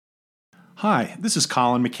Hi, this is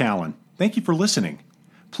Colin McCallan. Thank you for listening.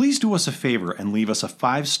 Please do us a favor and leave us a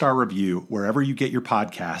 5-star review wherever you get your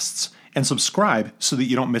podcasts, and subscribe so that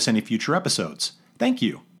you don't miss any future episodes. Thank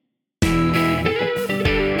you.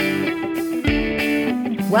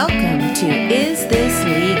 Welcome to Is This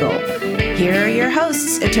Legal? Here are your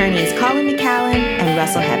hosts, attorneys Colin McCallan and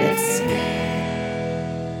Russell Hebets.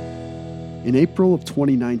 In April of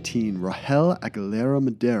 2019, Rahel Aguilera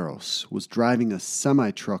Medeiros was driving a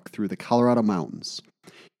semi-truck through the Colorado mountains.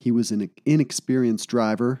 He was an inexperienced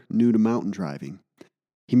driver, new to mountain driving.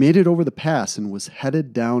 He made it over the pass and was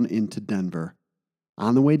headed down into Denver.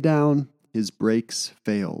 On the way down, his brakes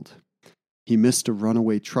failed. He missed a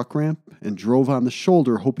runaway truck ramp and drove on the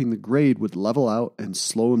shoulder, hoping the grade would level out and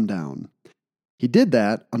slow him down. He did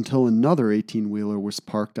that until another 18-wheeler was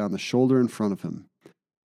parked on the shoulder in front of him.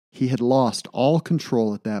 He had lost all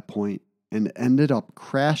control at that point and ended up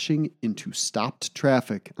crashing into stopped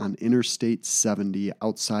traffic on Interstate 70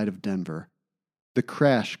 outside of Denver. The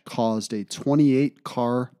crash caused a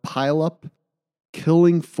 28-car pileup,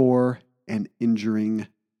 killing 4 and injuring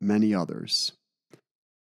many others.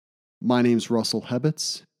 My name's Russell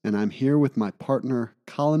Hebets, and I'm here with my partner,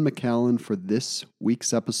 Colin McCallan, for this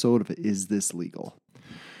week's episode of Is This Legal?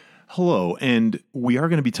 Hello, and we are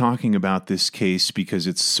going to be talking about this case because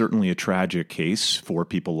it's certainly a tragic case. 4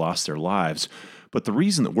 people lost their lives. But the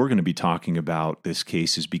reason that we're going to be talking about this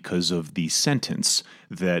case is because of the sentence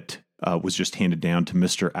that was just handed down to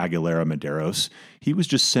Mr. Aguilera Medeiros. He was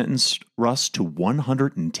just sentenced, Russ, to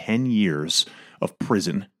 110 years of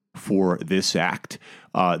prison for this act.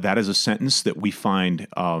 That is a sentence that we find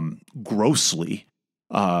grossly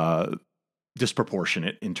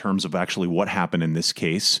disproportionate in terms of actually what happened in this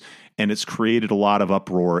case, and it's created a lot of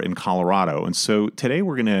uproar in Colorado. And so today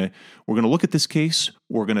we're gonna look at this case.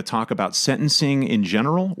 We're gonna talk about sentencing in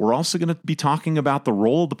general. We're also gonna be talking about the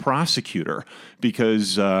role of the prosecutor,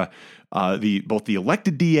 because both the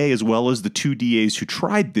elected DA as well as the 2 DAs who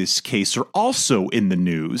tried this case are also in the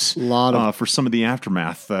news for some of the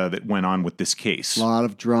aftermath that went on with this case. A lot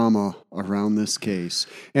of drama around this case.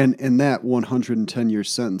 And that 110-year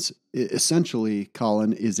sentence, essentially,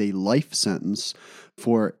 Colin, is a life sentence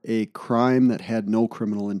for a crime that had no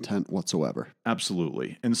criminal intent whatsoever.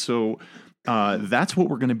 Absolutely. And so that's what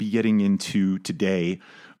we're going to be getting into today.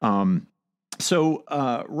 Russ,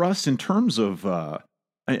 in terms of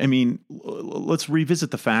let's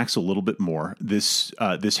revisit the facts a little bit more. This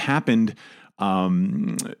happened.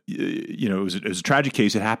 It was a tragic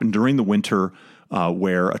case. It happened during the winter,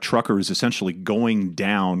 where a trucker is essentially going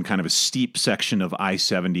down kind of a steep section of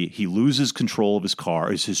I-70. He loses control of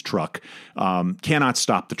his truck, cannot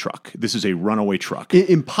stop the truck. This is a runaway truck.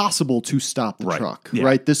 Impossible to stop the truck,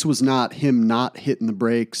 right? This was not him not hitting the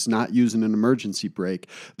brakes, not using an emergency brake.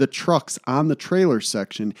 The truck's on the trailer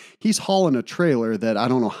section. He's hauling a trailer that I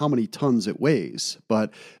don't know how many tons it weighs,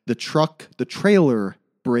 but the trailer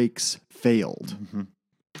brakes failed. Mm-hmm.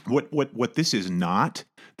 What this is not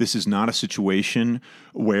a situation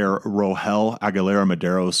where Rahel Aguilera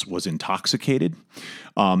Medeiros was intoxicated.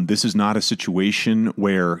 This is not a situation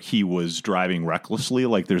where he was driving recklessly.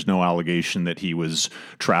 Like, there's no allegation that he was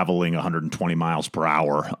traveling 120 miles per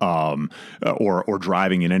hour or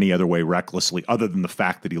driving in any other way recklessly, other than the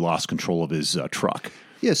fact that he lost control of his truck.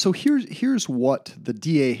 Yeah, so here's what the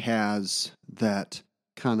DA has that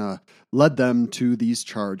kind of led them to these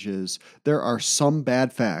charges. There are some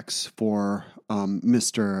bad facts for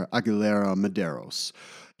Mr. Aguilera Medeiros.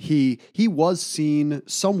 He was seen,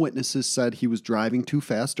 some witnesses said he was driving too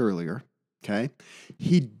fast earlier. Okay.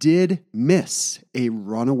 He did miss a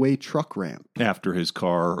runaway truck ramp. After his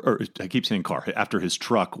after his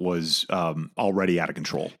truck was already out of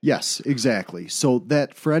control. Yes, exactly. So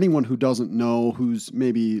that, for anyone who doesn't know, who's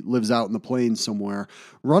maybe lives out in the plains somewhere,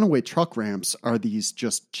 runaway truck ramps are these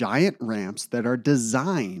just giant ramps that are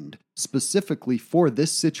designed specifically for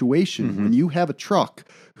this situation. Mm-hmm. When you have a truck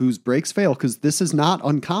whose brakes fail, because this is not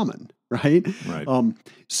uncommon. Right?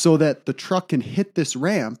 So that the truck can hit this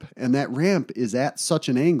ramp, and that ramp is at such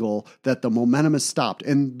an angle that the momentum is stopped.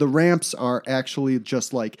 And the ramps are actually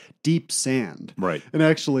just like deep sand. Right. And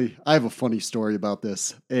actually, I have a funny story about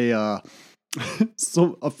this.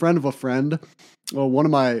 So a friend of a friend, one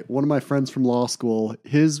of my friends from law school,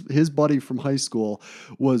 his buddy from high school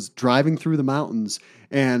was driving through the mountains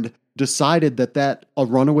and decided that a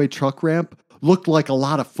runaway truck ramp looked like a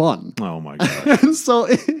lot of fun. Oh my God. And so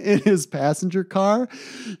in his passenger car,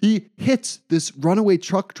 he hits this runaway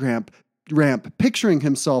truck ramp, picturing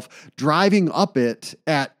himself driving up it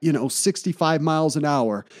at, 65 miles an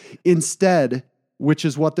hour. Instead, which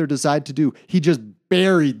is what they're designed to do, he just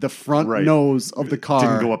buried the front nose of the car.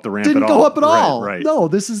 Didn't go up the ramp Didn't at all. go up at all. Right. No,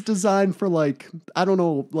 this is designed for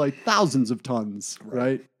thousands of tons,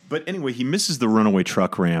 right? But anyway, he misses the runaway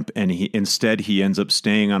truck ramp, and he ends up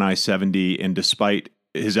staying on I-70, and despite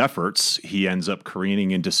his efforts, he ends up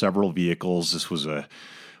careening into several vehicles. This was a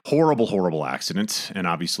horrible, horrible accident, and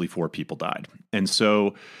obviously 4 people died. And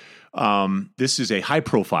so this is a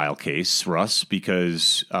high-profile case, Russ,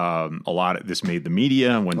 because this made the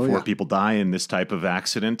media. When 4 people die in this type of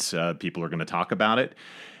accident, people are going to talk about it.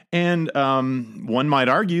 And one might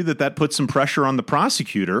argue that puts some pressure on the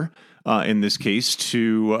prosecutor in this case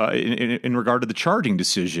in regard to the charging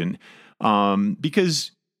decision,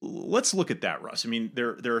 because let's look at that, Russ. I mean,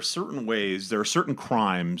 there are certain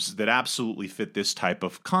crimes that absolutely fit this type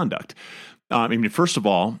of conduct. First of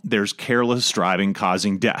all, there's careless driving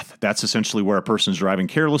causing death. That's essentially where a person is driving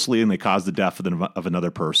carelessly and they cause the death of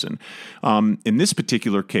another person. In this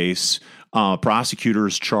particular case,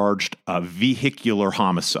 prosecutors charged a vehicular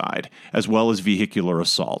homicide as well as vehicular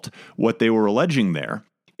assault. What they were alleging there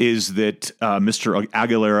is that Mr.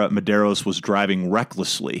 Aguilera Medeiros was driving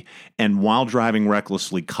recklessly, and while driving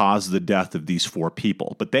recklessly caused the death of these 4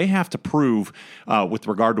 people. But they have to prove, with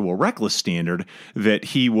regard to a reckless standard, that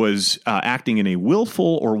he was acting in a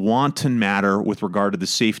willful or wanton manner with regard to the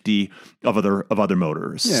safety of other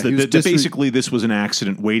motorists. Yeah, Basically, this was an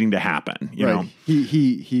accident waiting to happen. You know,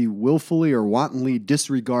 he willfully or wantonly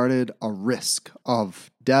disregarded a risk of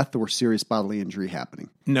death or serious bodily injury happening.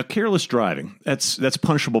 Now, careless driving, that's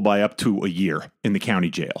punishable by up to a year in the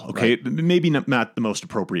county jail, okay? Right. Maybe not the most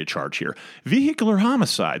appropriate charge here. Vehicular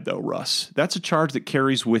homicide, though, Russ, that's a charge that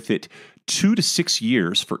carries with it 2 to 6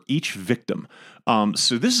 years for each victim.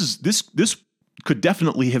 So this could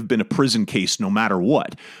definitely have been a prison case no matter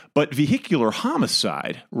what. But vehicular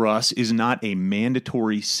homicide, Russ, is not a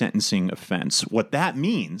mandatory sentencing offense. What that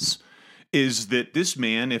means is that this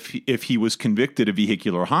man, if he was convicted of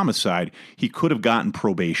vehicular homicide, he could have gotten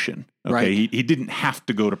probation. Okay, right. He didn't have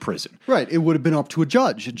to go to prison. Right. It would have been up to a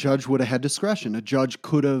judge. A judge would have had discretion. A judge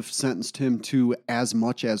could have sentenced him to as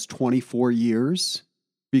much as 24 years,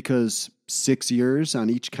 because 6 years on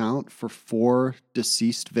each count for 4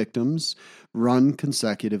 deceased victims run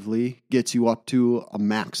consecutively gets you up to a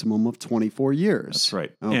maximum of 24 years. That's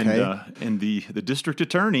right. Okay. And the district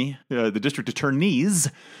attorney, the district attorneys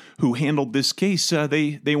who handled this case,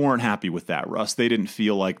 they weren't happy with that, Russ. They didn't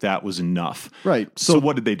feel like that was enough. Right. So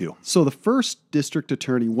what did they do? So the first district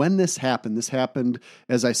attorney, when this happened,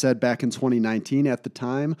 as I said, back in 2019 at the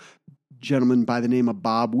time, gentleman by the name of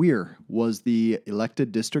Bob Weir was the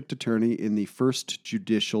elected district attorney in the 1st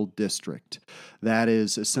Judicial District. That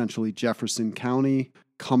is essentially Jefferson County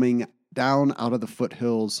coming down out of the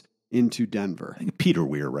foothills into Denver. I think Peter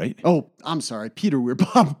Weir, right? Oh, I'm sorry, Peter Weir.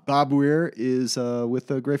 Bob Weir is with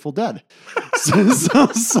the Grateful Dead.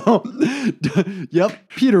 Yep,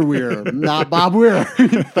 Peter Weir, not Bob Weir.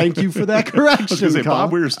 Thank you for that correction. I was going to say,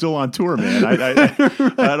 Bob Weir's still on tour, man.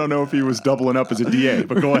 I don't know if he was doubling up as a DA,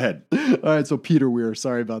 but go ahead. All right, so Peter Weir,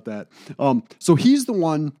 sorry about that. So he's the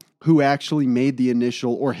one who actually made the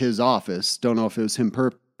initial, or his office, don't know if it was him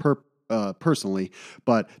personally,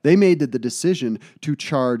 but they made the decision to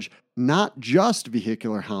charge not just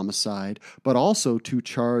vehicular homicide, but also to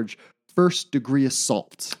charge first-degree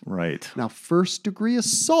assault. Right. Now, first-degree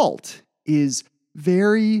assault is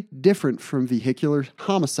very different from vehicular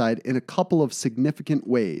homicide in a couple of significant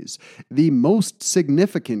ways. The most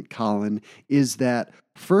significant, Colin, is that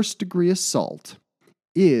first-degree assault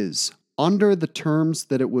is, under the terms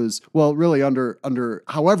that it was, well, really under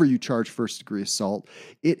however you charge first-degree assault,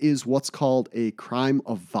 it is what's called a crime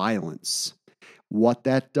of violence. What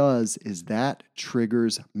that does is that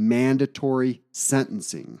triggers mandatory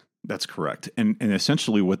sentencing. That's correct. And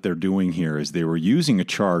essentially what they're doing here is they were using a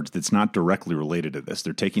charge that's not directly related to this.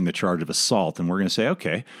 They're taking the charge of assault, and we're going to say,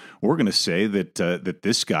 okay, we're going to say that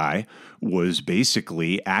this guy was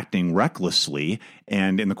basically acting recklessly,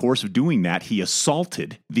 and in the course of doing that, he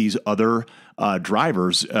assaulted these other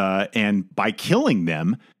drivers, and by killing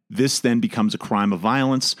them, this then becomes a crime of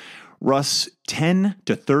violence. Russ, 10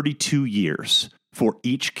 to 32 years for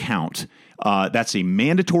each count. That's a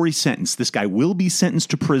mandatory sentence. This guy will be sentenced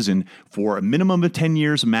to prison for a minimum of 10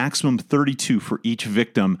 years, maximum 32 for each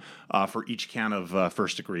victim, for each count of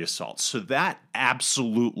first-degree assault. So that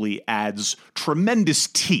absolutely adds tremendous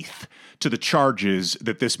teeth to the charges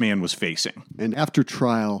that this man was facing. And after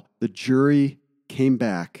trial, the jury came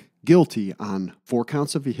back guilty on 4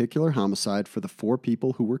 counts of vehicular homicide for the 4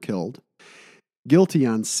 people who were killed, guilty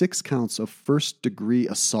on 6 counts of first-degree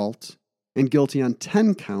assault, and guilty on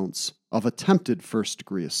 10 counts of attempted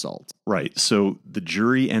first-degree assault. Right. So the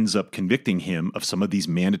jury ends up convicting him of some of these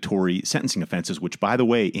mandatory sentencing offenses, which, by the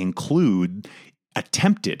way, include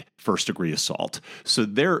attempted first-degree assault. So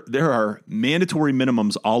there are mandatory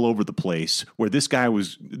minimums all over the place where this guy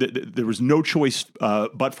there was no choice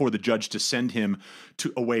but for the judge to send him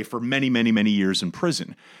away for many, many, many years in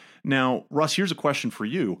prison. Now, Russ, here's a question for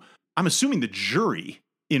you. I'm assuming the jury,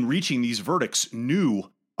 in reaching these verdicts,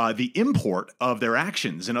 knew the import of their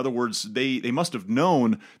actions. In other words, they must have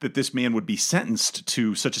known that this man would be sentenced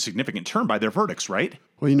to such a significant term by their verdicts, right?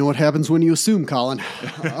 Well, you know what happens when you assume, Colin.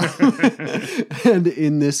 And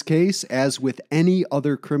in this case, as with any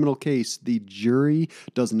other criminal case, the jury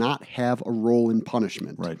does not have a role in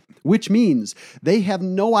punishment. Right. Which means they have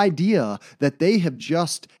no idea that they have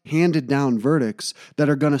just handed down verdicts that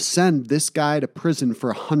are going to send this guy to prison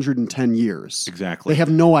for 110 years. Exactly. They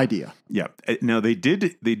have no idea. Yeah. Now, they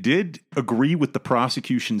did agree with the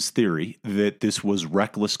prosecution's theory that this was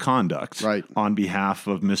reckless conduct on behalf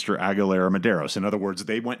of Mr. Aguilera Medeiros. In other words,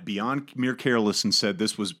 they went beyond mere careless and said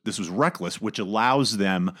this was reckless, which allows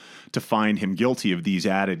them to find him guilty of these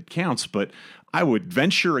added counts. But I would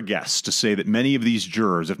venture a guess to say that many of these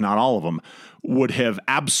jurors, if not all of them, would have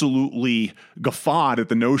absolutely guffawed at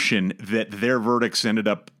the notion that their verdicts ended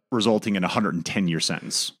up resulting in a 110-year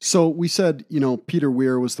sentence. So we said, Peter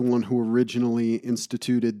Weir was the one who originally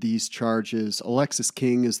instituted these charges. Alexis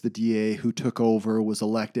King is the DA who took over, was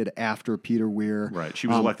elected after Peter Weir. Right. She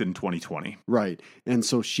was elected in 2020. Right. And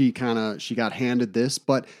so she got handed this,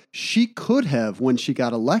 but she could have, when she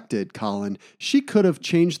got elected, Colin, she could have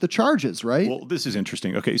changed the charges, right? Well, this is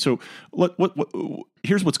interesting. Okay, so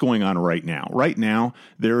here's what's going on right now. Right now,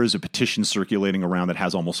 there is a petition circulating around that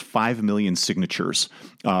has almost 5 million signatures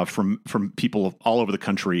from people all over the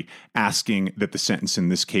country asking that the sentence in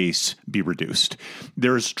this case be reduced.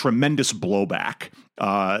 There's tremendous blowback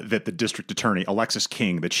that the district attorney, Alexis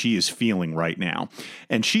King, that she is feeling right now.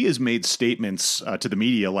 And she has made statements to the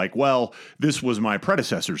media like, well, this was my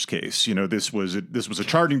predecessor's case. This was a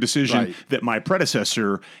charging decision that my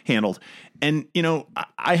predecessor handled. And,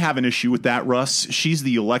 I have an issue with that, Russ. She's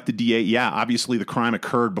the elected DA. Yeah, obviously the crime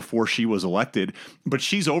occurred before she was elected, but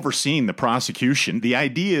she's overseeing the prosecution. The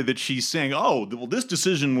idea that she's saying, oh, well, this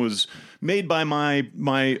decision was made by my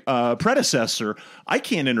predecessor. I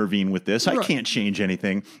can't intervene with this. I can't change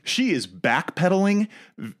anything. She is backpedaling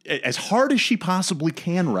as hard as she possibly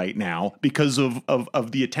can right now because of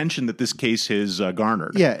the attention that this case has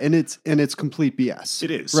garnered. Yeah, and it's complete BS.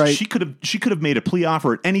 It is. Right? She could have made a plea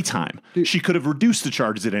offer at any time. She could have reduced the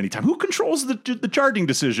charges at any time. Who controls the charging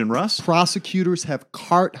decision, Russ? Prosecutors have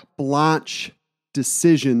carte blanche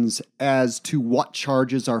decisions as to what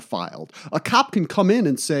charges are filed. A cop can come in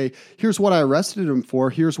and say, here's what I arrested him for,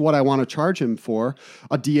 here's what I want to charge him for.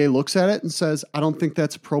 A DA looks at it and says, I don't think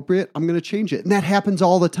that's appropriate, I'm going to change it. And that happens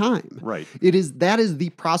all the time. Right. That is the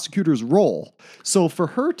prosecutor's role. So for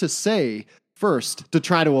her to say, first, to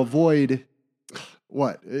try to avoid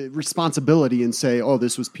responsibility and say, oh,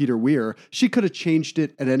 this was Peter Weir, she could have changed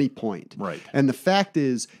it at any point. Right. And the fact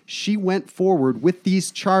is, she went forward with these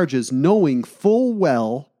charges knowing full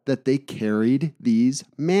well that they carried these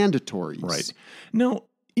mandatories. Right. No,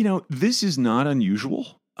 this is not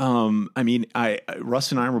unusual.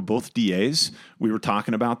 Russ and I were both DAs. We were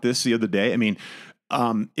talking about this the other day. I mean,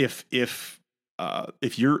 if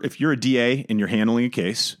you're a DA and you're handling a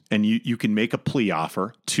case and you can make a plea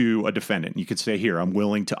offer to a defendant, you could say, here, I'm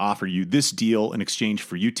willing to offer you this deal in exchange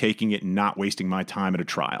for you taking it and not wasting my time at a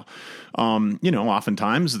trial.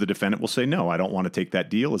 Oftentimes the defendant will say, no, I don't want to take that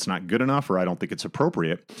deal. It's not good enough, or I don't think it's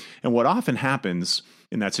appropriate. And what often happens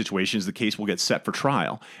in that situation is the case will get set for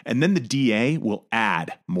trial, and then the DA will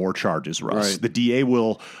add more charges, Russ. Right. The DA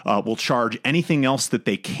will charge anything else that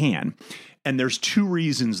they can. And there's two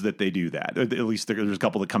reasons that they do that. At least there's a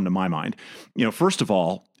couple that come to my mind. First of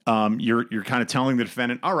all, you're kind of telling the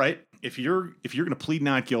defendant, all right, if you're going to plead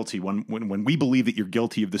not guilty, when we believe that you're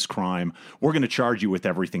guilty of this crime, we're going to charge you with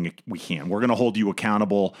everything we can. We're going to hold you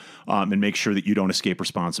accountable and make sure that you don't escape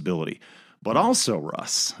responsibility. But also,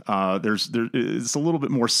 Russ, it's a little bit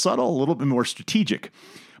more subtle, a little bit more strategic.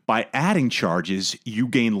 By adding charges, you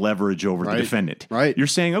gain leverage over the defendant. Right. You're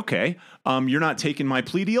saying, okay, you're not taking my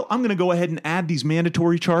plea deal. I'm going to go ahead and add these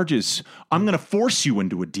mandatory charges. I'm going to force you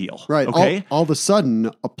into a deal. Right. Okay. All of a sudden,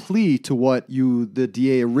 a plea to what the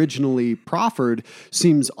DA originally proffered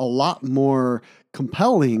seems a lot more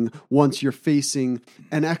compelling once you're facing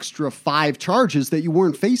an extra 5 charges that you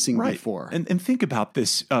weren't facing before. And think about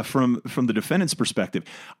this from the defendant's perspective.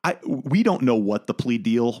 We don't know what the plea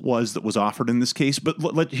deal was that was offered in this case,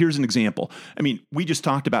 but here's an example. I mean, we just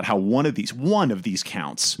talked about how one of these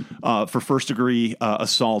counts for first degree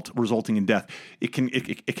assault resulting in death, it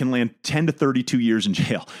can land 10 to 32 years in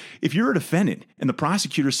jail. If you're a defendant and the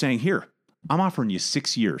prosecutor's saying, here, I'm offering you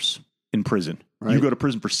 6 years in prison. Right. You go to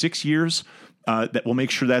prison for 6 years. That will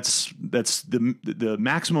make sure that's the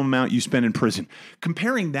maximum amount you spend in prison.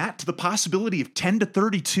 Comparing that to the possibility of 10 to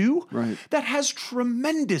 32, right, that has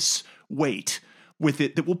tremendous weight with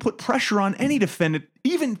it that will put pressure on any defendant,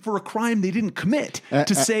 even for a crime they didn't commit,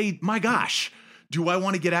 to say, my gosh, do I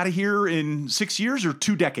want to get out of here in 6 years or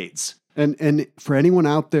 2 decades? And for anyone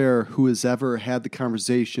out there who has ever had the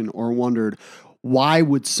conversation or wondered, why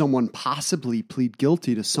would someone possibly plead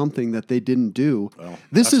guilty to something that they didn't do? Well,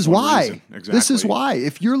 this is why. Exactly. This is why.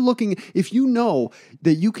 If you know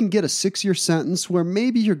that you can get a 6-year sentence where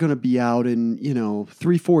maybe you're going to be out in,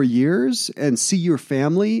 3-4 years and see your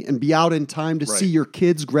family and be out in time to see your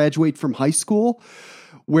kids graduate from high school,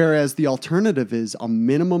 whereas the alternative is a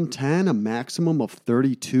minimum 10, a maximum of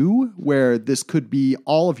 32, where this could be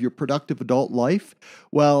all of your productive adult life.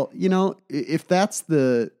 Well, if that's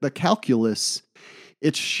the calculus,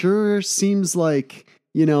 it sure seems like,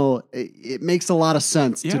 it makes a lot of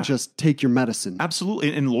sense to just take your medicine.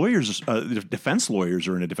 Absolutely. And lawyers, defense lawyers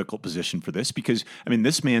are in a difficult position for this because,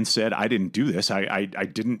 this man said, I didn't do this. I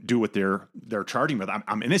didn't do what they're charging with.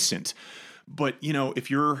 I'm innocent. But, if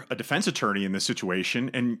you're a defense attorney in this situation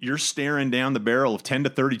and you're staring down the barrel of 10 to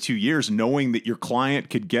 32 years, knowing that your client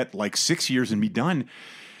could get like 6 years and be done,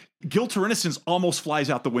 guilt or innocence almost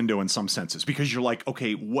flies out the window in some senses because you're like,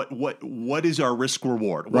 okay, what is our risk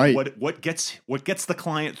reward? Right. What gets the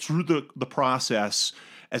client through the process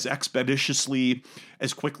as expeditiously,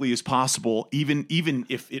 as quickly as possible, even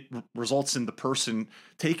if it results in the person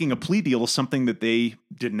taking a plea deal of something that they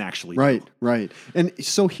didn't actually do. Right. And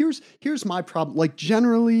so here's my problem. Like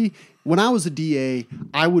generally, when I was a DA,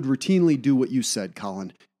 I would routinely do what you said,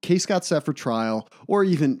 Colin. Case got set for trial, or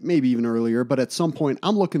maybe even earlier, but at some point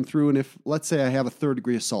I'm looking through, and if, let's say I have a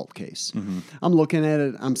 3rd-degree assault case, I'm looking at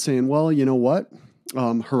it, I'm saying, well, you know what?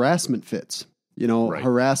 Harassment fits.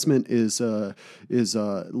 Harassment is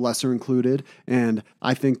lesser included, and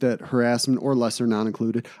I think that harassment or lesser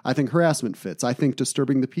non-included, I think harassment fits. I think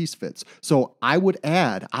disturbing the peace fits. So I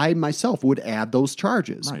myself would add those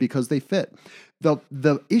charges because they fit.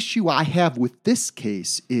 The issue I have with this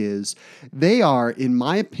case is they are, in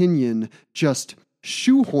my opinion, just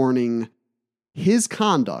shoehorning his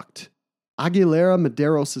conduct, Aguilera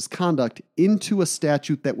Medeiros' conduct, into a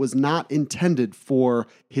statute that was not intended for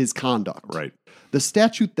his conduct. Right. The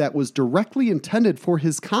statute that was directly intended for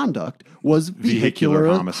his conduct was vehicular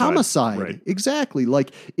homicide. Right. Exactly. Like,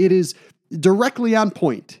 it is directly on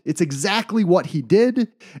point. It's exactly what he did,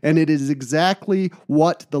 and it is exactly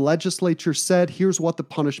what the legislature said. Here's what the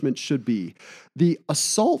punishment should be. The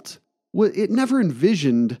assault, it never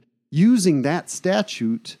envisioned using that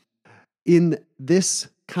statute in this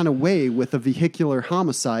kind of way with a vehicular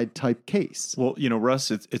homicide type case. Well,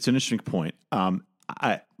 Russ, it's an interesting point.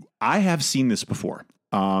 I have seen this before.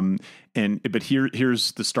 But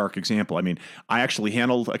here's the stark example. I actually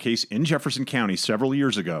handled a case in Jefferson County several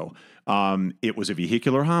years ago. It was a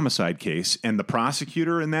vehicular homicide case, and the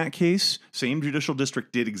prosecutor in that case, same judicial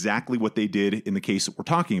district, did exactly what they did in the case that we're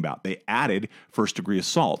talking about. They added first-degree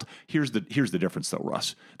assault. Here's the difference, though,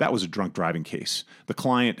 Russ. That was a drunk driving case. The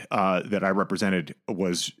client that I represented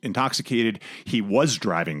was intoxicated. He was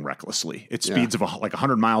driving recklessly at speeds of like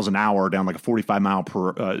 100 miles an hour down like a 45-mile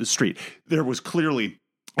per street. There was clearly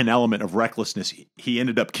an element of recklessness. He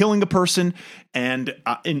ended up killing a person, and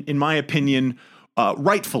in my opinion,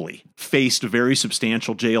 rightfully faced a very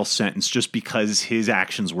substantial jail sentence just because his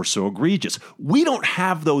actions were so egregious. We don't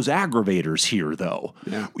have those aggravators here, though.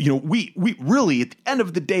 Yeah. We really, at the end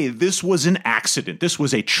of the day, this was an accident. This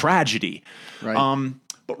was a tragedy. Right.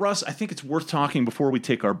 But Russ, I think it's worth talking before we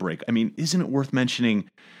take our break. Isn't it worth mentioning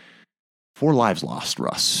 4 lives lost,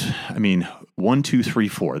 Russ? 1, 2, 3,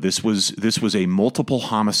 4. This was a multiple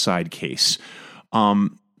homicide case.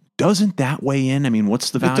 Doesn't that weigh in?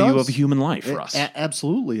 What's the value of a human life, Russ?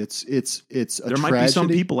 Absolutely. It's a there might tragedy. be some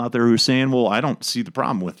people out there who are saying, "Well, I don't see the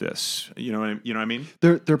problem with this." You know what I mean?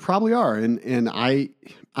 There probably are, and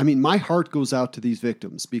my heart goes out to these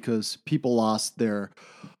victims because people lost their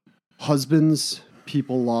husbands,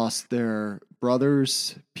 people lost their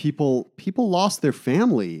brothers, people lost their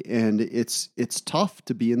family, and it's tough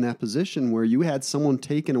to be in that position where you had someone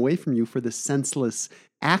taken away from you for this senseless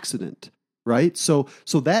accident. right? So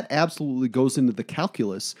that absolutely goes into the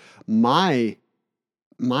calculus. My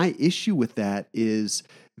issue with that is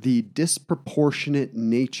the disproportionate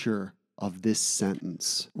nature of this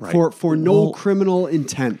sentence for no criminal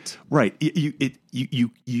intent. Right.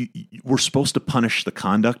 We're supposed to punish the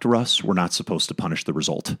conduct, Russ. We're not supposed to punish the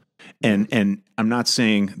result. And I'm not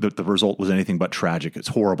saying that the result was anything but tragic. It's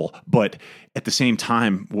horrible. But at the same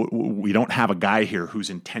time, we don't have a guy here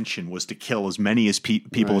whose intention was to kill as many as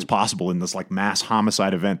people as possible in this like mass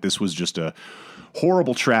homicide event. This was just a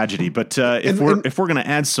horrible tragedy. But if we're going to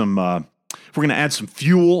add some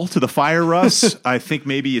fuel to the fire, Russ, I think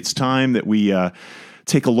maybe it's time that we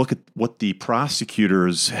take a look at what the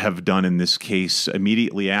prosecutors have done in this case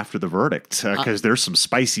immediately after the verdict, because there's some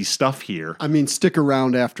spicy stuff here. I mean, stick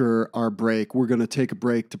around after our break. We're going to take a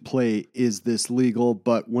break to play Is This Legal?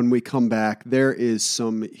 But when we come back, there is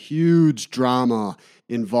some huge drama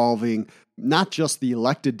involving not just the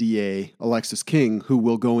elected DA, Alexis King, who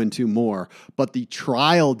we'll go into more, but the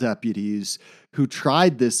trial deputies who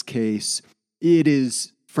tried this case. It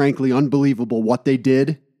is frankly unbelievable what they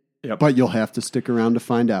did, but you'll have to stick around to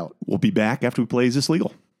find out. We'll be back after we play Is This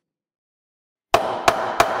Legal?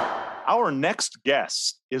 Our next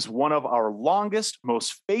guest is one of our longest,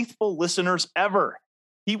 most faithful listeners ever.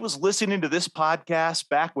 He was listening to this podcast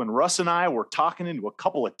back when Russ and I were talking into a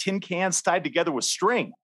couple of tin cans tied together with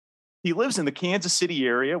string. He lives in the Kansas City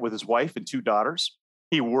area with his wife and 2 daughters.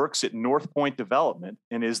 He works at North Point Development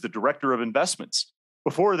and is the director of investments.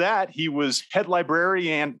 Before that, he was head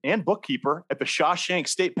librarian and bookkeeper at the Shawshank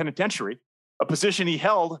State Penitentiary, a position he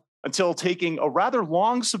held until taking a rather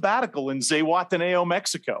long sabbatical in Zihuatanejo,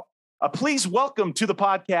 Mexico. Please welcome to the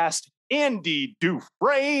podcast, Andy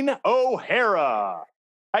Dufresne O'Hara.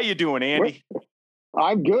 How you doing, Andy?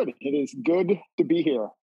 I'm good. It is good to be here.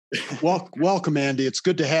 Welcome, Andy. It's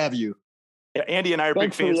good to have you. Yeah, Andy and I are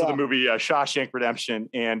big fans of the movie Shawshank Redemption,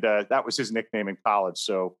 and that was his nickname in college.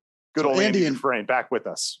 So good old Andy Dufresne back with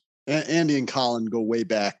us. Andy and Colin go way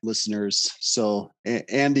back, listeners. So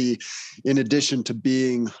Andy, in addition to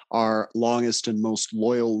being our longest and most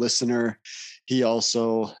loyal listener, he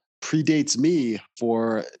also predates me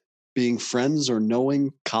for being friends or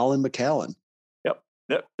knowing Colin McCallan. Yep.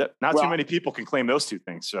 Not too many people can claim those two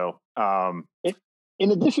things. So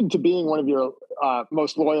in addition to being one of your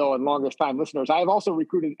most loyal and longest time listeners, I have also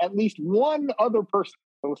recruited at least one other person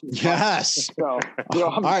to listen to. Yes. So,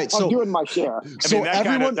 I'm doing my share.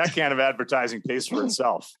 That kind of advertising pays for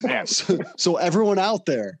itself, man. So everyone out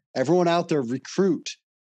there, recruit.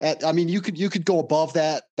 You could go above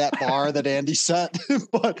that bar that Andy set,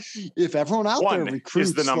 but if everyone out there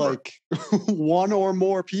recruits like one or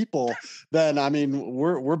more people, then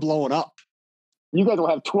we're blowing up. You guys will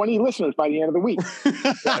have 20 listeners by the end of the week.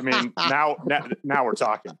 Now we're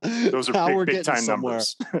talking. Those are big time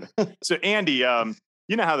numbers. So Andy,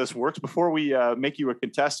 you know how this works. Before we make you a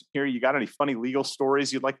contestant here, you got any funny legal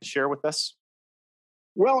stories you'd like to share with us?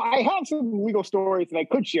 Well, I have some legal stories that I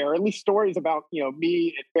could share, at least stories about,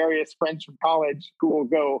 me and various friends from college who will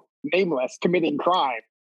go nameless committing crime.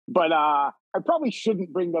 But I probably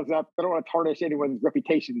shouldn't bring those up. I don't want to tarnish anyone's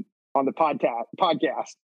reputation on the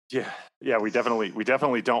podcast. Yeah, we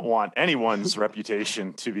definitely don't want anyone's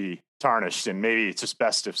reputation to be tarnished. And maybe it's just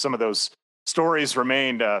best if some of those stories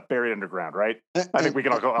remained buried underground, right? I think we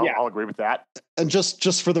can all agree with that. And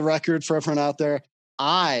just for the record, for everyone out there,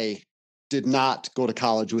 I did not go to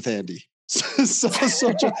college with Andy. so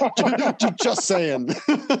just saying.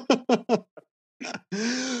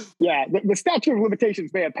 Yeah, the statute of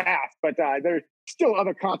limitations may have passed, but there's still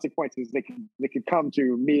other consequences that could come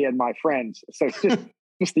to me and my friends. So it's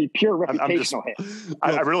just the pure reputational hit.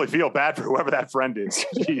 I really feel bad for whoever that friend is.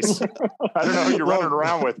 Jeez. I don't know who you're running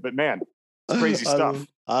around with, but man, it's crazy stuff.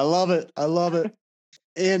 I love it.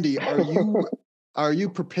 Andy, are you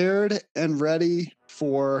prepared and ready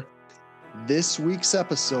for this week's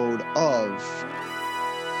episode of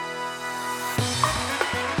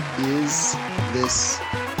Is This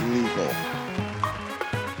Legal?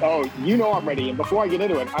 Oh, I'm ready. And before I get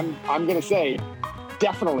into it, I'm going to say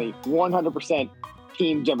definitely 100%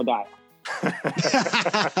 Team Jebediah.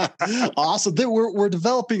 Awesome. We're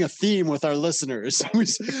developing a theme with our listeners.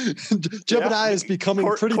 Jebediah is becoming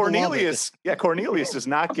pretty Cornelius. Beloved. Yeah, Cornelius does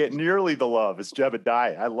not get nearly the love as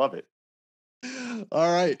Jebediah. I love it.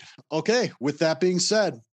 All right. Okay. With that being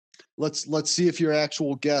said, let's see if your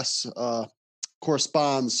actual guess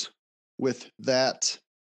corresponds with that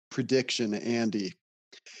prediction, Andy.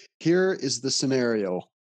 Here is the scenario.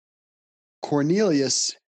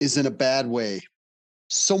 Cornelius is in a bad way.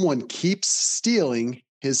 Someone keeps stealing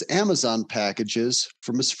his Amazon packages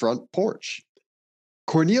from his front porch.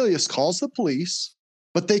 Cornelius calls the police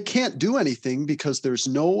but they can't do anything because there's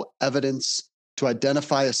no evidence to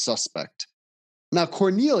identify a suspect. Now,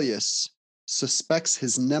 Cornelius suspects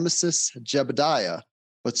his nemesis, Jebediah,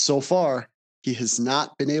 but so far, he has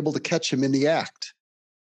not been able to catch him in the act.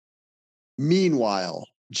 Meanwhile,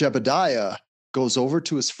 Jebediah goes over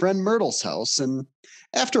to his friend Myrtle's house, and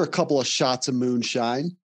after a couple of shots of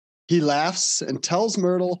moonshine, he laughs and tells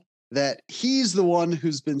Myrtle that he's the one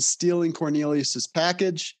who's been stealing Cornelius's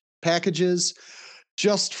packages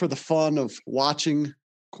just for the fun of watching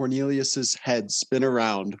Cornelius's head spin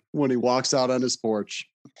around when he walks out on his porch.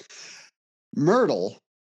 Myrtle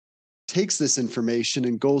takes this information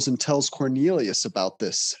and goes and tells Cornelius about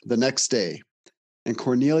this the next day, and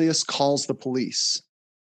Cornelius calls the police.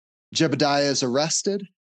 Jebediah is arrested,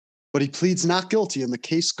 but he pleads not guilty and the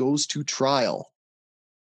case goes to trial.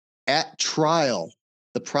 At trial,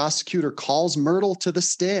 the prosecutor calls Myrtle to the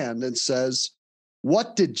stand and says,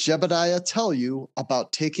 "What did Jebediah tell you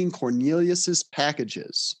about taking Cornelius's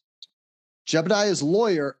packages?" Jebediah's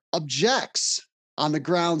lawyer objects on the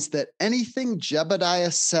grounds that anything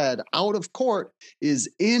Jebediah said out of court is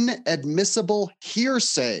inadmissible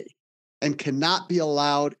hearsay and cannot be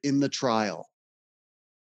allowed in the trial.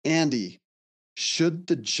 Andy, should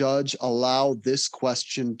the judge allow this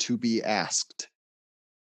question to be asked?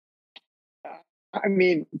 I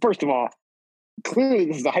mean, first of all, clearly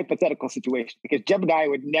this is a hypothetical situation because Jebediah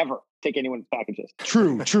would never take anyone's packages.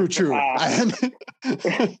 True.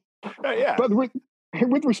 Yeah. But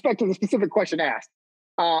with respect to the specific question asked,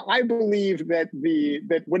 I believe that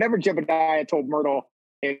whatever Jebediah told Myrtle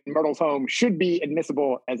in Myrtle's home should be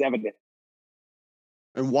admissible as evidence.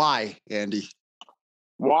 And why, Andy?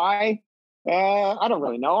 Why? I don't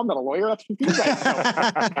really know. I'm not a lawyer. That's what you guys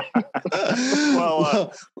know.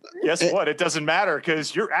 Well, guess what? It doesn't matter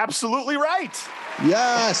because you're absolutely right.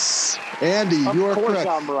 Yes, Andy, you are correct. Of course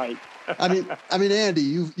I'm right. I mean, Andy,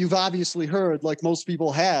 you've obviously heard, like most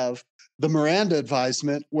people have, the Miranda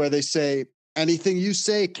advisement where they say anything you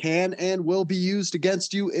say can and will be used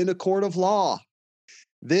against you in a court of law.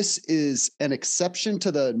 This is an exception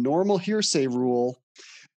to the normal hearsay rule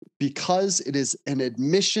because it is an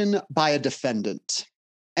admission by a defendant.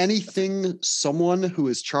 Anything someone who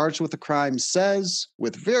is charged with a crime says,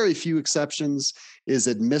 with very few exceptions, is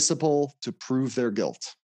admissible to prove their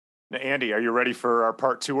guilt. Now, Andy, are you ready for our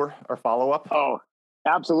part two, our follow-up? Oh,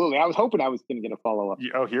 absolutely. I was hoping I was going to get a follow-up.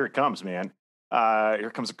 Oh, here it comes, man.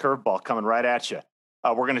 Here comes a curveball coming right at you.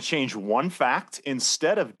 We're going to change one fact.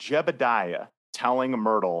 Instead of Jebediah telling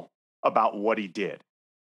Myrtle about what he did,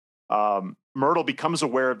 Myrtle becomes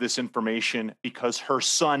aware of this information because her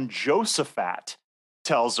son Josaphat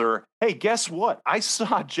tells her, "Hey, guess what? I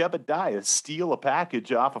saw Jebediah steal a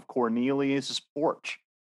package off of Cornelius's porch."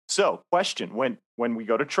 So, question, when we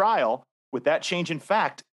go to trial, with that change in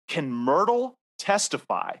fact, can Myrtle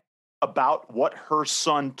testify about what her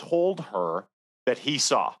son told her that he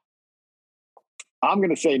saw? I'm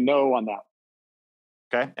going to say no on that.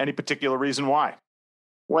 Okay. Any particular reason why?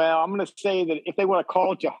 Well, I'm going to say that if they want to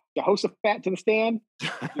call Jehoshaphat to the stand, do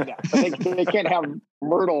that. But they can't have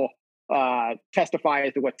Myrtle testify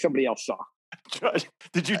as to what somebody else saw.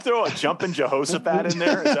 Did you throw a jumping Jehoshaphat in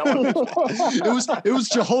there? Is that what it was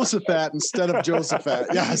Jehoshaphat instead of Josaphat.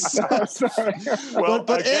 Yes. Well,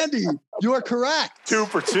 but Andy, you are correct. 2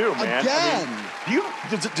 for 2, man. Again. I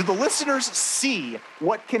mean, do the listeners see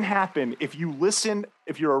what can happen if you listen?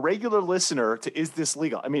 If you're a regular listener to Is This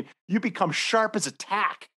Legal? I mean, you become sharp as a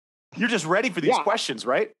tack. You're just ready for these questions,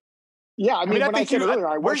 right? Yeah, I mean, I said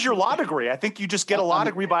earlier, where's your law degree? I think you just get a law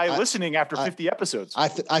degree by listening after 50 episodes. I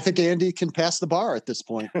think Andy can pass the bar at this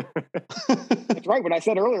point. That's right. When I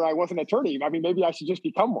said earlier I wasn't an attorney, I mean, maybe I should just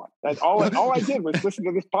become one. That's all I did was listen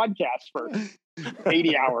to this podcast for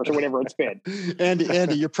 80 hours or whatever it's been.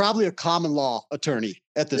 Andy, you're probably a common law attorney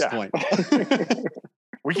at this point.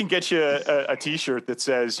 We can get you a T-shirt that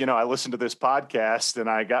says, I listened to this podcast and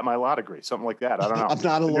I got my law degree, something like that. I don't know. I'm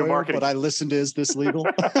not a lawyer, but I listened to Is This Legal?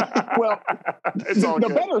 Well,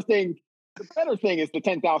 the better thing is the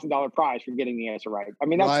 $10,000 prize for getting the answer right. I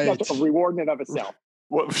mean, that's a reward in and of itself.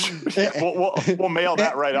 We'll mail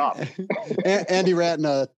that right off. Andy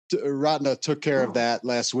Ratna took care of that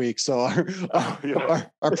last week, so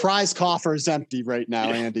our prize coffer is empty right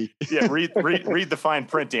now, Andy. Yeah, read the fine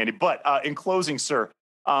print, Andy. But in closing, sir,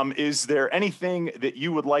 is there anything that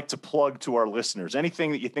you would like to plug to our listeners?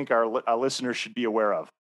 Anything that you think our listeners should be aware of?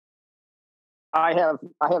 I have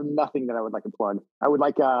nothing that I would like to plug. I would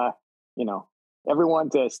like everyone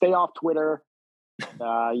to stay off Twitter.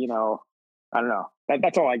 I don't know.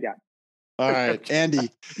 That's all I got. All right, Andy.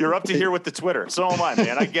 You're up to here with the Twitter. So am I,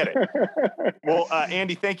 man. I get it. Well,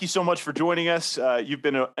 Andy, thank you so much for joining us. You've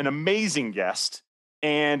been an amazing guest.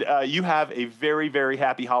 and you have a very, very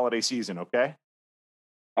happy holiday season, okay?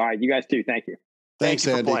 All right, you guys too. Thank you. Thanks,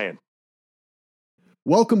 Thank you Andy. for playing.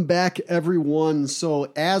 Welcome back, everyone.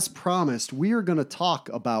 So, as promised, we are going to talk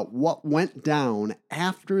about what went down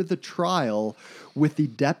after the trial with the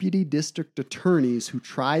deputy district attorneys who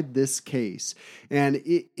tried this case. And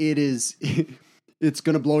it's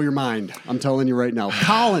going to blow your mind. I'm telling you right now.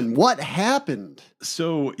 Colin, what happened?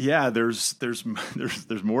 So yeah, there's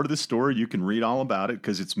more to this story. You can read all about it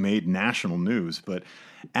because it's made national news. But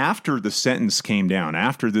after the sentence came down,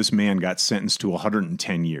 after this man got sentenced to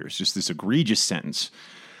 110 years, just this egregious sentence,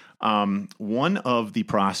 one of the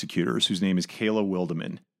prosecutors, whose name is Kayla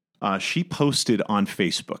Wildeman, she posted on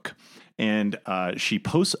Facebook, and she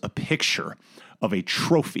posts a picture of a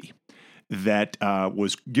trophy that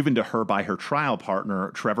was given to her by her trial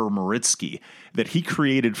partner, Trevor Maritsky, that he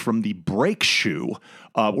created from the brake shoe.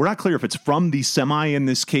 We're not clear if it's from the semi in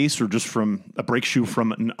this case or just from a brake shoe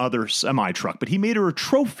from another semi truck, but he made her a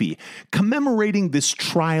trophy commemorating this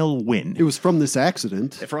trial win. It was from this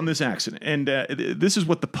accident. From this accident. And this is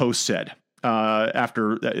what the post said.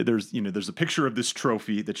 After there's a picture of this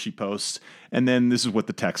trophy that she posts, and then this is what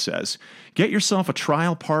the text says. Get yourself a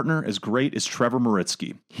trial partner as great as Trevor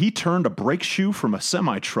Maritsky. He turned a brake shoe from a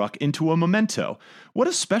semi-truck into a memento. What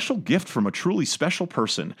a special gift from a truly special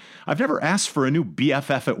person. I've never asked for a new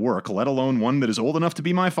BFF at work, let alone one that is old enough to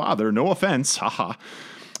be my father. No offense. Haha.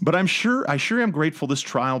 But I sure am grateful this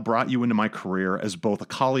trial brought you into my career as both a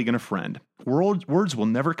colleague and a friend. Words will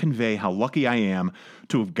never convey how lucky I am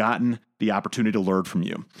to have gotten the opportunity to learn from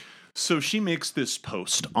you. So she makes this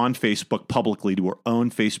post on Facebook publicly to her own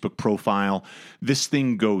Facebook profile. This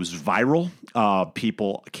thing goes viral.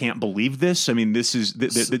 People can't believe this. I mean, this is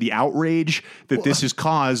the outrage that this has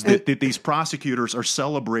caused, that these prosecutors are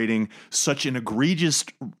celebrating such an egregious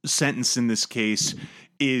sentence in this case.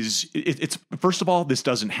 It's first of all, this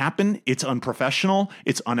doesn't happen. It's unprofessional.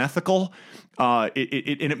 It's unethical. And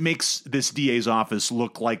it makes this DA's office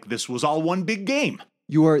look like this was all one big game.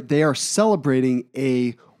 They are celebrating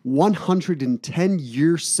a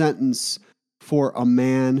 110-year sentence for a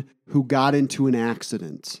man who got into an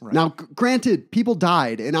accident. Right. Now, granted, people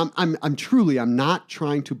died, and I'm not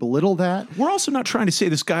trying to belittle that. We're also not trying to say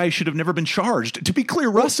this guy should have never been charged. To be clear,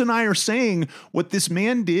 Russ and I are saying what this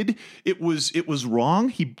man did, it was wrong.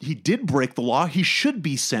 He did break the law. He should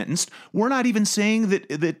be sentenced. We're not even saying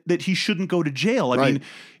that he shouldn't go to jail. I mean,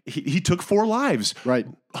 he took 4 lives. Right.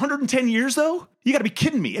 110 years, though? You got to be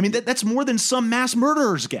kidding me. I mean, that's more than some mass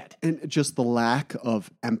murderers get. And just the lack of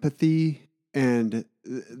empathy and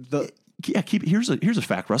here's a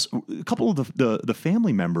fact, Russ. A couple of the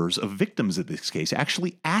family members of victims of this case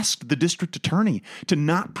actually asked the district attorney to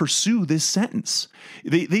not pursue this sentence.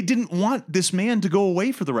 They didn't want this man to go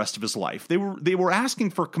away for the rest of his life. They were asking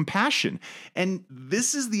for compassion, and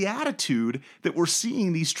this is the attitude that we're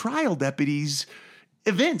seeing these trial deputies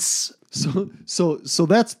evince. So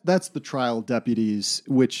that's the trial deputies,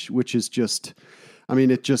 which is just. I mean,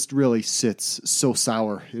 it just really sits so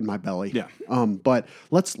sour in my belly. Yeah. But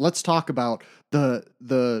let's talk about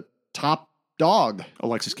the top dog,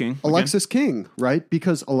 Alexis King. Alexis King, right?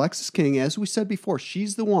 Because Alexis King, as we said before,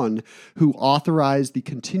 she's the one who authorized the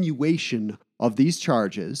continuation of these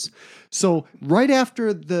charges. So right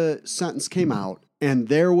after the sentence came out, and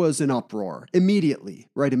there was an uproar immediately,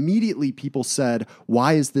 right? Immediately people said,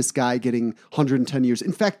 why is this guy getting 110 years?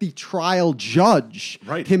 In fact, the trial judge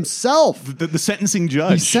himself. The sentencing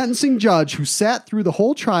judge. The sentencing judge who sat through the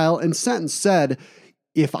whole trial and sentence said,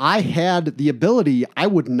 if I had the ability, I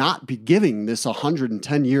would not be giving this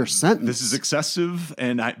 110-year sentence. This is excessive,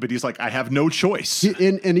 but he's like, I have no choice.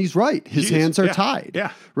 And he's right. His hands are tied.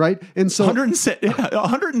 Yeah. Right? And so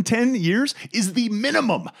 110 years is the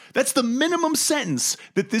minimum. That's the minimum sentence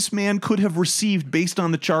that this man could have received based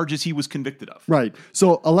on the charges he was convicted of. Right.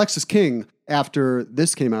 So Alexis King, after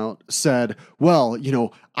this came out, said, well,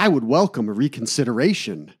 I would welcome a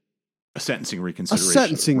reconsideration. A sentencing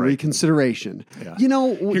reconsideration. Reconsideration. Yeah. You know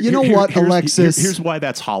what, Alexis? Here's why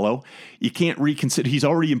that's hollow. You can't reconsider. He's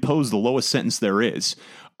already imposed the lowest sentence there is.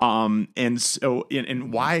 And so,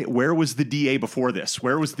 and why? Where was the DA before this?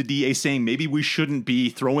 Where was the DA saying maybe we shouldn't be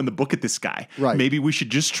throwing the book at this guy? Right. Maybe we should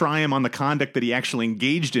just try him on the conduct that he actually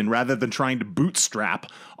engaged in, rather than trying to bootstrap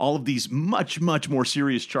all of these much more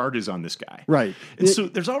serious charges on this guy. Right. And so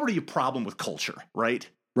there's already a problem with culture, right?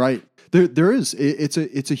 Right. There is. It's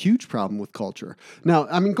a huge problem with culture. Now,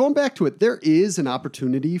 I mean, going back to it, there is an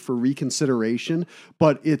opportunity for reconsideration,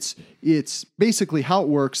 but it's basically how it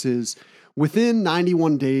works is Within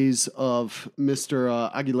 91 days of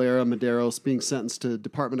Mr. Aguilera Medeiros being sentenced to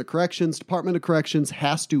Department of Corrections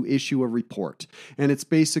has to issue a report. And it's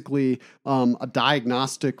basically a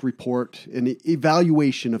diagnostic report, an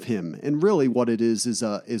evaluation of him. And really what it is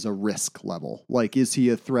a risk level. Like, is he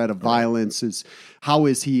a threat of violence? How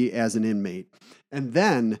is he as an inmate? And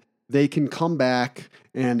then they can come back,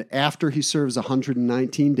 and after he serves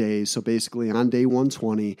 119 days, so basically on day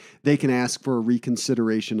 120, they can ask for a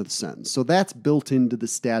reconsideration of the sentence. So that's built into the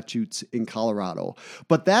statutes in Colorado.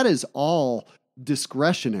 But that is all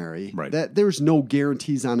discretionary. Right. That there's no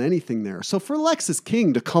guarantees on anything there. So for Alexis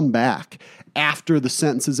King to come back after the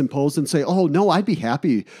sentence is imposed and say, "Oh no, I'd be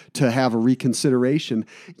happy to have a reconsideration,"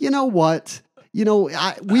 you know what? You know,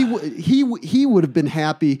 he would have been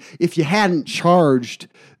happy if you hadn't charged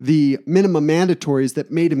the minimum mandatories that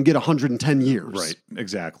made him get 110 years. Right,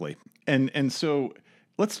 exactly. And so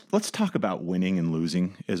let's talk about winning and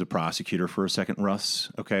losing as a prosecutor for a second, Russ.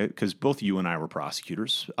 Okay, because both you and I were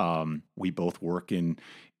prosecutors. We both worked in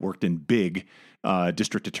big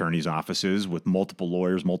district attorneys' offices with multiple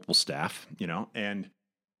lawyers, multiple staff. You know, and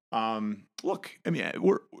look, I mean,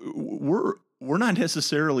 we're not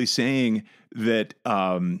necessarily saying that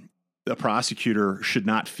a prosecutor should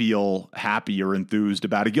not feel happy or enthused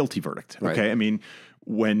about a guilty verdict. Okay. Right. I mean,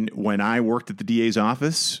 when I worked at the DA's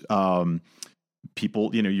office,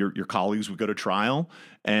 people, you know, your colleagues would go to trial,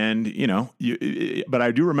 and, you know, but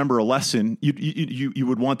I do remember a lesson. You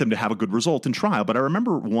would want them to have a good result in trial. But I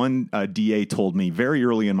remember one DA told me very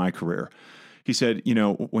early in my career, he said, you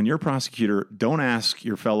know, when you're a prosecutor, don't ask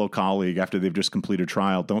your fellow colleague after they've just completed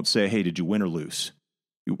trial, don't say, "Hey, did you win or lose?"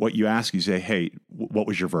 What you ask, you say, "Hey, what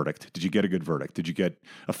was your verdict? Did you get a good verdict? Did you get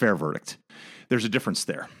a fair verdict?" There's a difference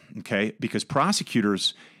there, okay? Because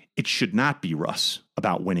prosecutors, it should not be, Russ,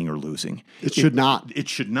 about winning or losing. It should not. It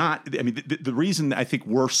should not. I mean, the reason I think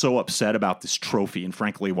we're so upset about this trophy, and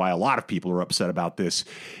frankly, why a lot of people are upset about this,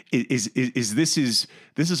 is this is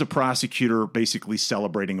a prosecutor basically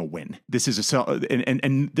celebrating a win. This is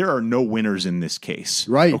and there are no winners in this case,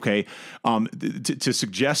 right? Okay, to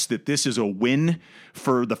suggest that this is a win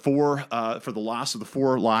for the loss of the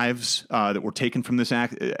 4 lives that were taken from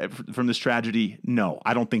this tragedy, no,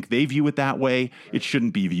 I don't think they view it that way. It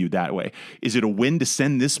shouldn't be viewed that way. Is it a win to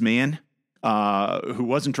send this man who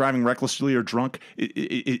wasn't driving recklessly or drunk?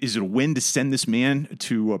 Is it a win to send this man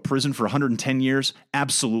to prison for 110 years?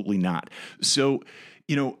 Absolutely not. So,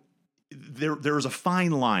 you know, there is a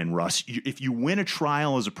fine line, Russ. If you win a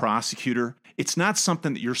trial as a prosecutor, it's not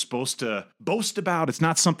something that you're supposed to boast about. It's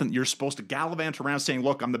not something that you're supposed to gallivant around saying,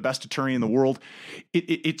 "Look, I'm the best attorney in the world."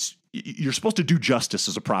 You're supposed to do justice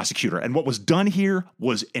as a prosecutor, and what was done here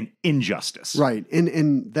was an injustice. Right,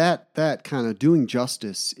 and that kind of doing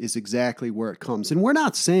justice is exactly where it comes. And we're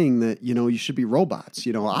not saying that, you know, you should be robots.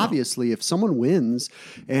 You know, obviously, if someone wins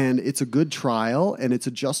and it's a good trial and it's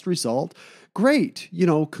a just result, great. You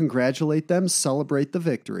know, congratulate them, celebrate the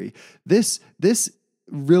victory. This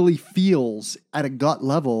really feels at a gut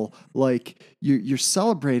level like you're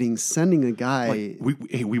celebrating sending a guy.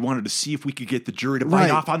 Like we wanted to see if we could get the jury to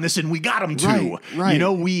bite off on this, and we got them to. Right. You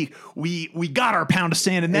know, we got our pound of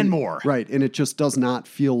sand and then more. Right, and it just does not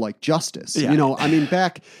feel like justice. Yeah. You know, I mean,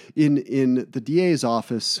 back in the DA's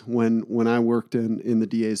office when I worked in the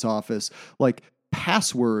DA's office, like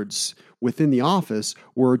passwords within the office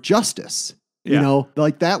were justice. You know,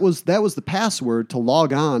 like that was the password to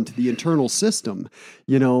log on to the internal system,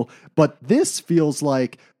 you know, but this feels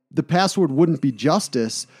like the password wouldn't be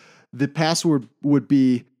justice. The password would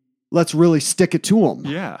be, let's really stick it to them.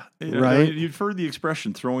 Yeah. Right. You've heard the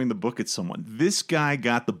expression throwing the book at someone. This guy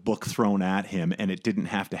got the book thrown at him, and it didn't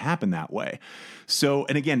have to happen that way. So,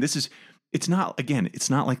 and again, it's not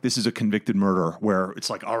like this is a convicted murderer where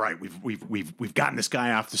it's like, all right, we've gotten this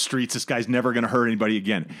guy off the streets. This guy's never going to hurt anybody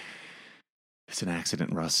again. It's an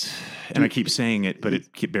accident, Russ. And I keep saying it, but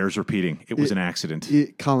it bears repeating. It was an accident.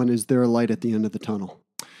 Colin, is there a light at the end of the tunnel?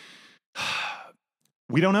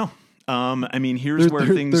 We don't know. I mean,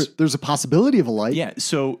 there's a possibility of a light. Yeah.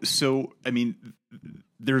 So I mean,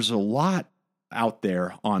 there's a lot out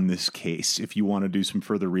there on this case if you want to do some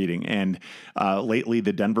further reading. And lately,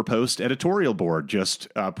 the Denver Post editorial board just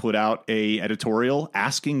put out a editorial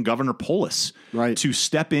asking Governor Polis to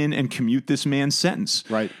step in and commute this man's sentence.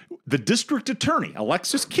 Right. The district attorney,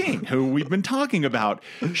 Alexis King, who we've been talking about,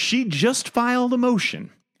 she just filed a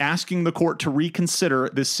motion asking the court to reconsider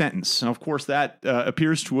this sentence. Now, of course, that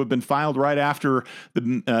appears to have been filed right after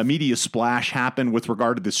the media splash happened with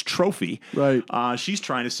regard to this trophy. Right. She's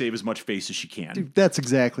trying to save as much face as she can. Dude, that's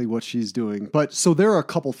exactly what she's doing. But so there are a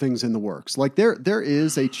couple things in the works. Like there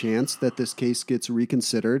is a chance that this case gets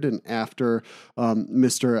reconsidered, and after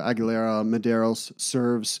Mr. Aguilera Medeiros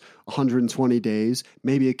serves 120 days,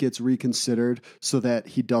 maybe it gets reconsidered so that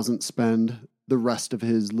he doesn't spend the rest of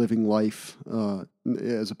his living life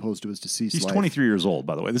as opposed to his deceased life. He's 23 years old,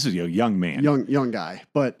 by the way. This is a young man. Young guy.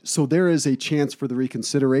 But so there is a chance for the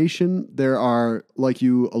reconsideration. There are, like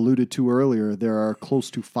you alluded to earlier, there are close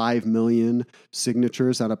to 5 million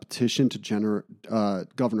signatures on a petition to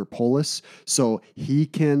Governor Polis. So he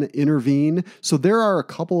can intervene. So there are a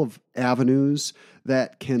couple of avenues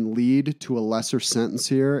that can lead to a lesser sentence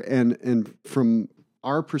here. And from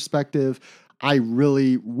our perspective,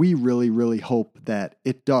 we really hope that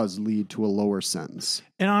it does lead to a lower sentence.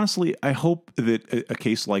 And honestly, I hope that a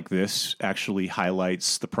case like this actually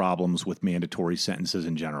highlights the problems with mandatory sentences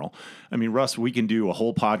in general. I mean, Russ, we can do a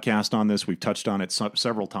whole podcast on this. We've touched on it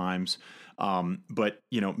several times. But,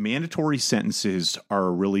 mandatory sentences are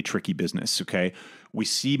a really tricky business, okay? We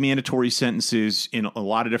see mandatory sentences in a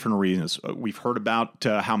lot of different reasons. We've heard about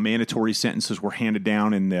how mandatory sentences were handed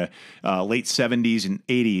down in the late 70s and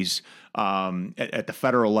 80s at the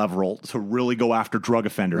federal level to really go after drug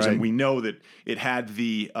offenders. Right. And we know that it had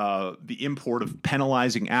the import of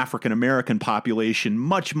penalizing African American population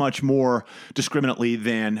much more discriminately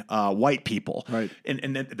than white people. Right.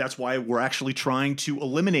 And that's why we're actually trying to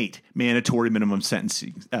eliminate mandatory minimum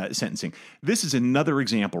sentencing. This is another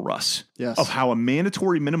example, Russ, yes, of how a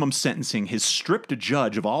mandatory minimum sentencing has stripped a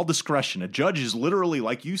judge of all discretion. A judge is literally,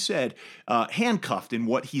 like you said, handcuffed in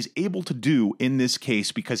what he's able to do in this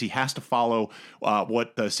case because he has to follow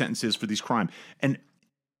what the sentence is for these crimes. And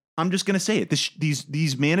I'm just going to say it.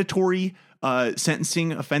 These mandatory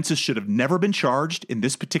sentencing offenses should have never been charged in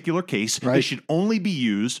this particular case. Right. They should only be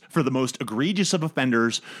used for the most egregious of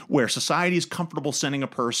offenders where society is comfortable sending a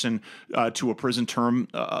person to a prison term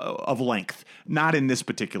of length. Not in this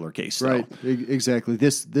particular case, though. Right, exactly.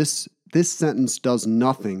 This sentence does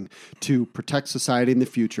nothing to protect society in the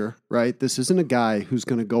future, right? This isn't a guy who's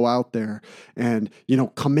going to go out there and,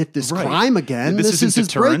 commit this Right. crime again. This is isn't his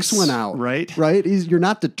deterrence, brakes went out. right? Right? You're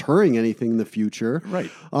not deterring anything in the future.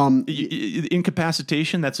 Right.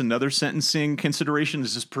 Incapacitation, that's another sentencing consideration.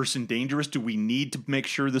 Is this person dangerous? Do we need to make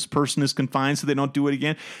sure this person is confined so they don't do it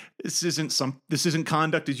again? This isn't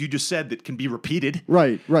conduct, as you just said, that can be repeated.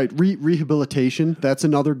 Right. Rehabilitation, that's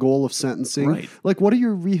another goal of sentencing. Right. Like, what are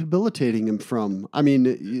you rehabilitating him from? I mean,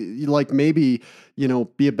 maybe,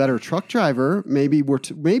 be a better truck driver. Maybe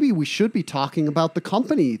we should be talking about the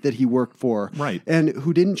company that he worked for. Right. And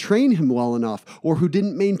who didn't train him well enough or who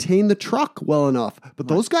didn't maintain the truck well enough. But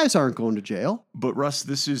those guys aren't going to jail. But Russ,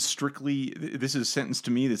 this is a sentence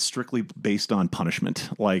to me that's strictly based on punishment.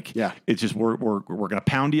 Like, yeah, it's just we're going to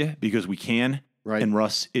pound you because we can. Right. And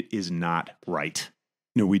Russ, it is not right.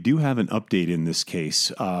 No, we do have an update in this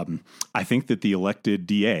case. I think that the elected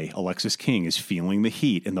DA, Alexis King, is feeling the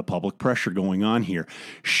heat and the public pressure going on here.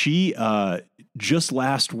 She just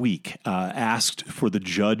last week asked for the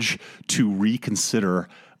judge to reconsider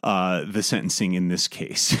the sentencing in this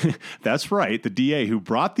case. That's right. The DA who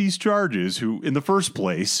brought these charges, who in the first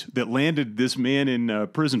place that landed this man in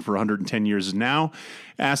prison for 110 years, is now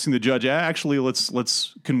asking the judge, actually,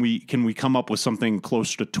 can we come up with something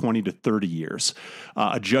closer to 20 to 30 years?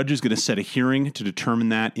 A judge is going to set a hearing to determine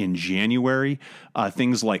that in January.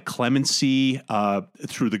 Things like clemency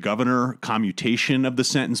through the governor, commutation of the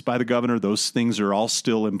sentence by the governor, those things are all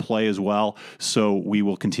still in play as well. So we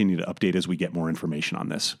will continue to update as we get more information on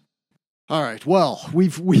this. All right. Well,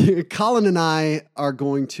 Colin and I are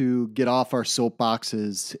going to get off our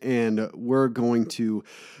soapboxes and we're going to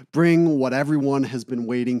bring what everyone has been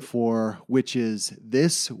waiting for, which is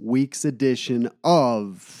this week's edition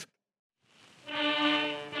of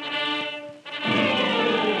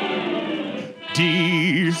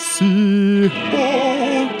DCOTW.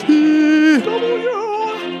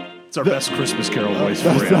 It's our best Christmas Carol voice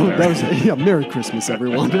for you. Merry Christmas,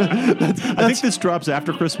 everyone. I think this drops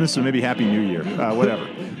after Christmas, so maybe Happy New Year. Whatever.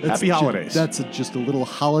 Happy holidays. That's just a little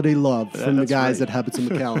holiday love from the guys right. at Habits of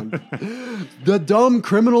McAllen. The dumb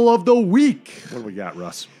criminal of the week. What do we got,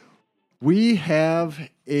 Russ? We have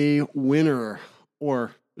a winner,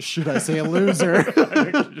 or should I say a loser?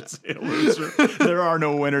 I think you should say a loser. There are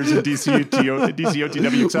no winners in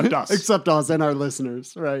DCOTW except us. Except us and our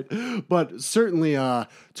listeners, right? But certainly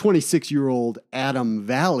 26-year-old Adam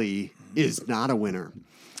Valley is not a winner.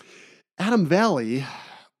 Adam Valley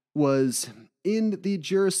was in the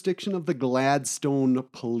jurisdiction of the Gladstone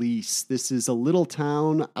Police. This is a little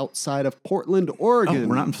town outside of Portland, Oregon. Oh,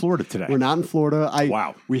 we're not in Florida today. We're not in Florida.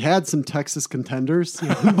 Wow. We had some Texas contenders,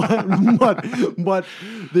 but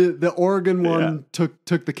the Oregon one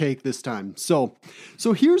took the cake this time. So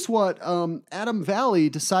here's what Adam Valley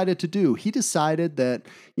decided to do. He decided that,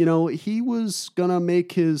 he was gonna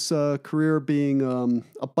make his career being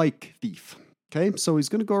a bike thief. Okay, so he's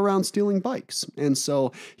going to go around stealing bikes. And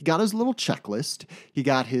so he got his little checklist. He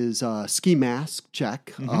got his ski mask,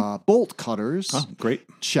 check, bolt cutters, great,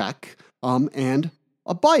 check, and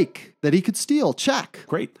a bike that he could steal, check.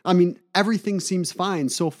 Great. I mean, everything seems fine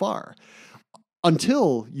so far.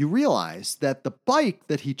 Until you realize that the bike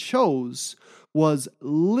that he chose was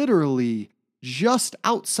literally just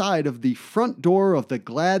outside of the front door of the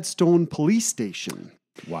Gladstone Police Station.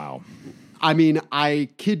 Wow. I mean, I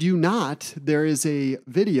kid you not, there is a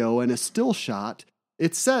video and a still shot.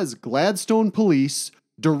 It says Gladstone Police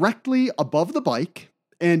directly above the bike,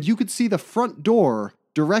 and you could see the front door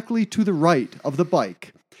directly to the right of the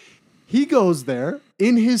bike. He goes there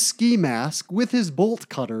in his ski mask with his bolt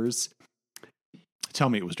cutters. Tell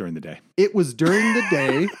me it was during the day. It was during the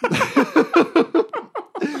day.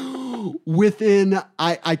 Within,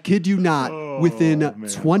 I kid you not, within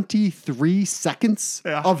 23 seconds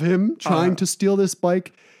of him trying to steal this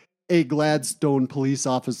bike, a Gladstone police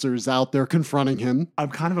officer is out there confronting him.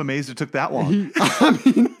 I'm kind of amazed it took that long.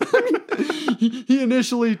 He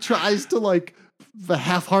initially tries to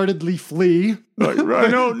half-heartedly flee. Right.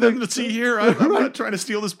 No, let's see here. I'm not trying to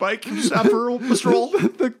steal this bike. Can you stop for a stroll?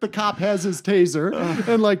 The cop has his taser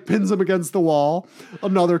and pins him against the wall.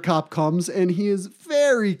 Another cop comes and he is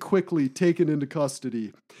very quickly taken into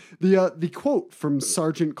custody. The quote from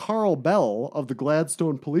Sergeant Carl Bell of the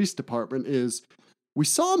Gladstone Police Department is, "We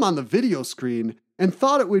saw him on the video screen and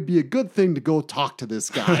thought it would be a good thing to go talk to this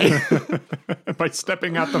guy." By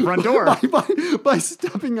stepping out the front door. by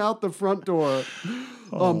stepping out the front door.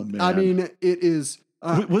 Man. I mean, it is...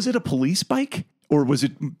 was it a police bike? Or was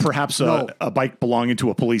it perhaps a bike belonging to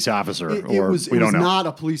a police officer? It was not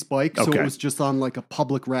a police bike, so Okay. it was just on a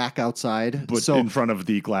public rack outside. But in front of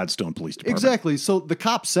the Gladstone Police Department. Exactly. So the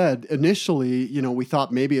cop said initially, we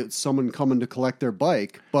thought maybe it's someone coming to collect their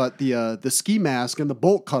bike, but the ski mask and the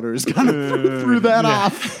bolt cutters kind of threw that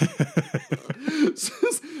off.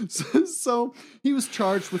 So he was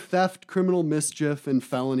charged with theft, criminal mischief, and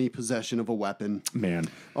felony possession of a weapon. Man.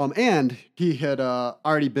 And he had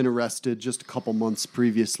already been arrested just a couple months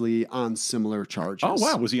previously on similar charges. Oh,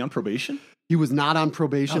 wow. Was he on probation? He was not on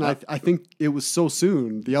probation. I think it was so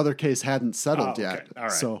soon. The other case hadn't settled yet. All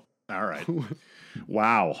right. So, all right.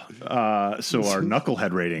 Wow. So our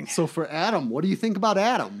knucklehead rating. So for Adam, what do you think about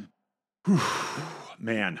Adam?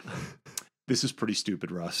 Man, this is pretty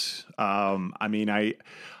stupid, Russ. I mean, I've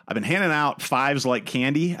been handing out fives like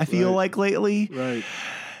candy, I feel like lately. Right.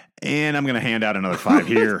 And I'm going to hand out another 5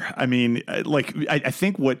 here. I mean, I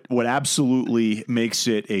think what absolutely makes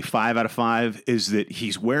it a 5 out of 5 is that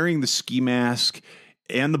he's wearing the ski mask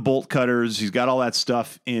and the bolt cutters. He's got all that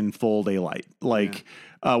stuff in full daylight.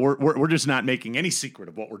 We're just not making any secret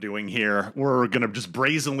of what we're doing here. We're going to just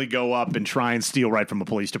brazenly go up and try and steal right from a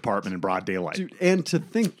police department in broad daylight. Dude, and to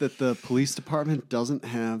think that the police department doesn't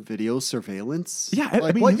have video surveillance. Yeah.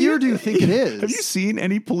 I mean, what year do you think it is? Have you seen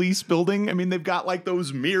any police building? I mean, they've got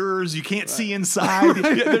those mirrors. You can't see inside.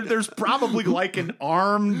 There's probably an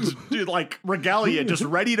armed regalia just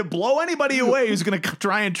ready to blow anybody away who's going to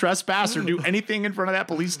try and trespass or do anything in front of that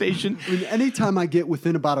police station. I mean, anytime I get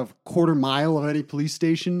within about a quarter mile of any police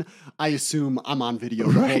station, I assume I'm on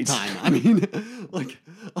video the whole time. I mean,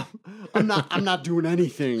 I'm not doing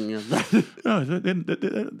anything. No,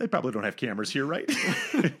 they probably don't have cameras here, right?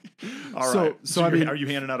 All right. So are you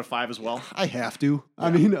handing out a 5 as well? I have to. Yeah.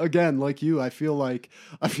 I mean, again, like you, I feel like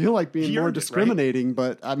being more discriminating,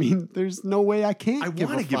 but I mean, there's no way I can't. I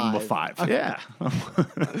want to give him a 5. Yeah.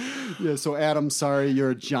 Yeah. So Adam, sorry,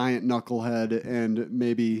 you're a giant knucklehead, and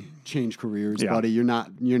maybe change careers, buddy. You're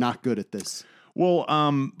not good at this. Well,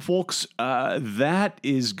 folks, that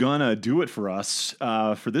is gonna do it for us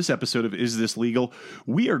for this episode of Is This Legal?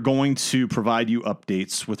 We are going to provide you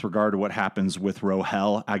updates with regard to what happens with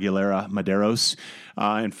Rohel Aguilera Maderos.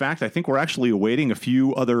 In fact, I think we're actually awaiting a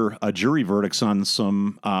few other jury verdicts on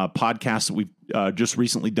some podcasts that we've just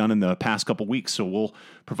recently done in the past couple weeks. So we'll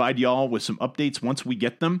provide y'all with some updates once we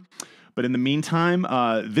get them. But in the meantime,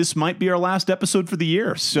 this might be our last episode for the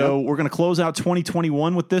year. So we're going to close out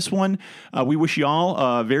 2021 with this one. We wish you all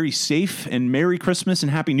a very safe and Merry Christmas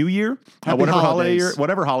and Happy New Year. Whatever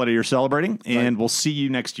holiday you're celebrating. And we'll see you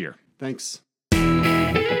next year. Thanks.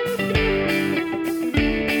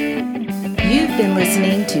 You've been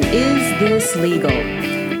listening to Is This Legal?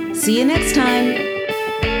 See you next time.